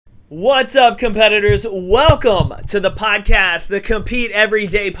What's up, competitors? Welcome to the podcast, the Compete Every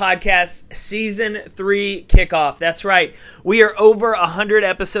Day Podcast, Season 3 kickoff. That's right. We are over 100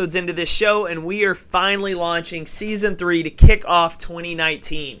 episodes into this show, and we are finally launching Season 3 to kick off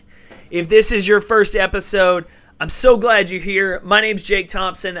 2019. If this is your first episode, I'm so glad you're here. My name's Jake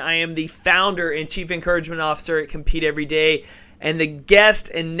Thompson. I am the founder and chief encouragement officer at Compete Every Day. And the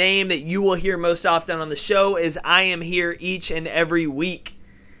guest and name that you will hear most often on the show is I am here each and every week.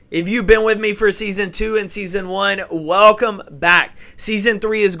 If you've been with me for Season 2 and Season 1, welcome back. Season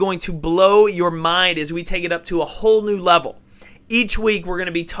 3 is going to blow your mind as we take it up to a whole new level. Each week, we're going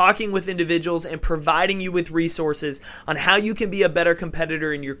to be talking with individuals and providing you with resources on how you can be a better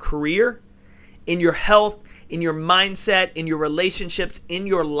competitor in your career, in your health, in your mindset, in your relationships, in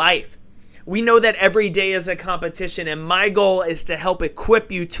your life. We know that every day is a competition, and my goal is to help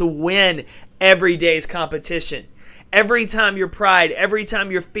equip you to win every day's competition. Every time your pride, every time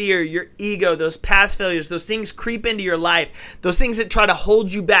your fear, your ego, those past failures, those things creep into your life, those things that try to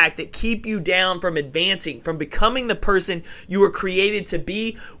hold you back, that keep you down from advancing, from becoming the person you were created to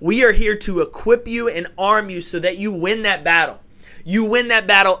be, we are here to equip you and arm you so that you win that battle. You win that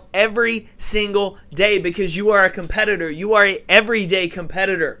battle every single day because you are a competitor. You are an everyday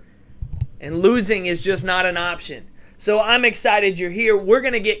competitor. And losing is just not an option. So I'm excited you're here. We're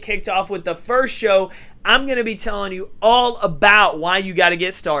going to get kicked off with the first show. I'm going to be telling you all about why you got to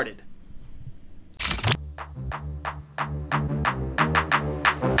get started.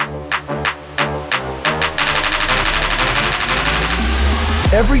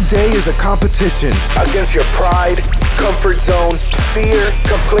 Every day is a competition against your pride, comfort zone, fear,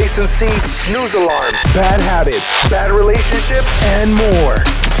 complacency, snooze alarms, bad habits, bad relationships, and more.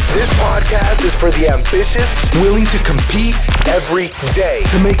 This podcast is for the ambitious, willing to compete every day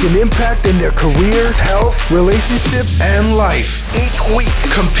to make an impact in their career, health, relationships, and life. Each week,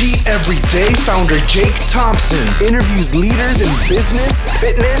 Compete Every Day founder Jake Thompson interviews leaders in business,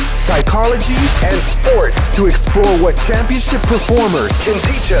 fitness, psychology, and sports to explore what championship performers can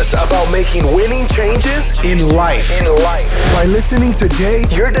teach us about making winning changes in life. By listening today,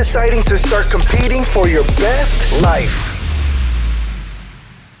 you're deciding to start competing for your best life.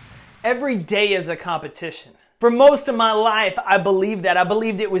 Every day is a competition. For most of my life, I believed that. I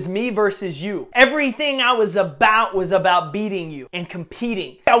believed it was me versus you. Everything I was about beating you and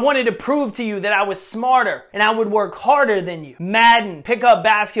competing. I wanted to prove to you that I was smarter and I would work harder than you. Madden, pickup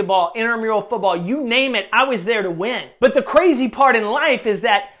basketball, intramural football, you name it, I was there to win. But the crazy part in life is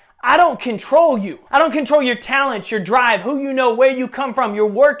that I don't control you. I don't control your talents, your drive, who you know, where you come from, your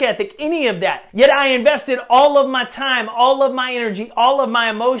work ethic, any of that. Yet I invested all of my time, all of my energy, all of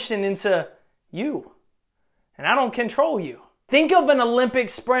my emotion into you. And I don't control you. Think of an Olympic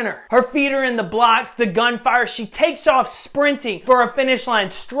sprinter. Her feet are in the blocks, the gunfire. She takes off sprinting for a finish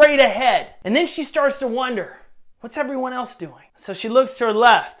line straight ahead. And then she starts to wonder, what's everyone else doing? So she looks to her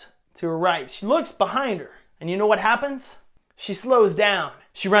left, to her right. She looks behind her. And you know what happens? She slows down.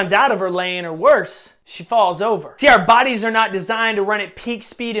 She runs out of her lane, or worse, she falls over. See, our bodies are not designed to run at peak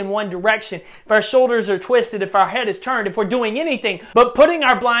speed in one direction. If our shoulders are twisted, if our head is turned, if we're doing anything but putting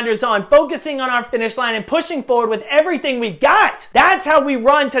our blinders on, focusing on our finish line and pushing forward with everything we've got. That's how we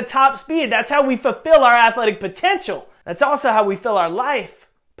run to top speed. That's how we fulfill our athletic potential. That's also how we fill our life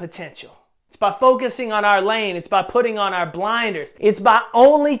potential. It's by focusing on our lane. It's by putting on our blinders. It's by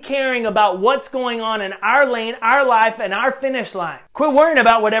only caring about what's going on in our lane, our life, and our finish line. Quit worrying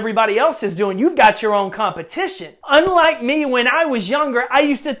about what everybody else is doing. You've got your own competition. Unlike me, when I was younger, I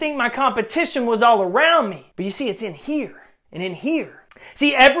used to think my competition was all around me. But you see, it's in here and in here.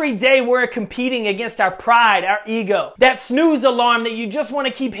 See, every day we're competing against our pride, our ego, that snooze alarm that you just want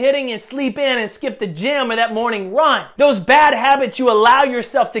to keep hitting and sleep in and skip the gym or that morning run. Those bad habits you allow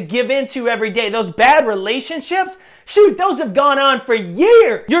yourself to give into every day, those bad relationships, shoot, those have gone on for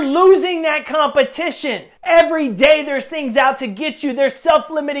years. You're losing that competition. Every day there's things out to get you. There's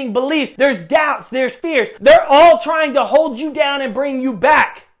self-limiting beliefs. There's doubts. There's fears. They're all trying to hold you down and bring you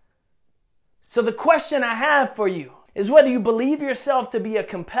back. So the question I have for you is whether you believe yourself to be a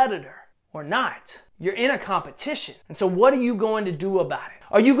competitor or not. You're in a competition. And so what are you going to do about it?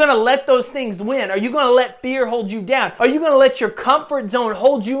 Are you going to let those things win? Are you going to let fear hold you down? Are you going to let your comfort zone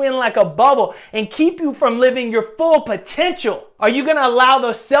hold you in like a bubble and keep you from living your full potential? Are you going to allow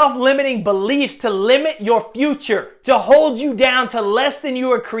those self-limiting beliefs to limit your future, to hold you down to less than you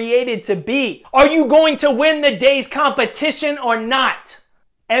were created to be? Are you going to win the day's competition or not?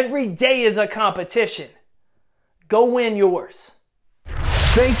 Every day is a competition. Go win yours.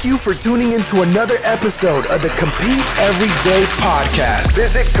 Thank you for tuning into another episode of the Compete Everyday Podcast.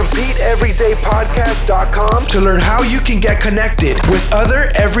 Visit CompeteEverydayPodcast.com to learn how you can get connected with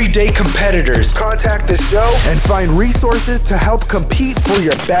other everyday competitors, contact the show, and find resources to help compete for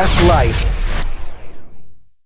your best life.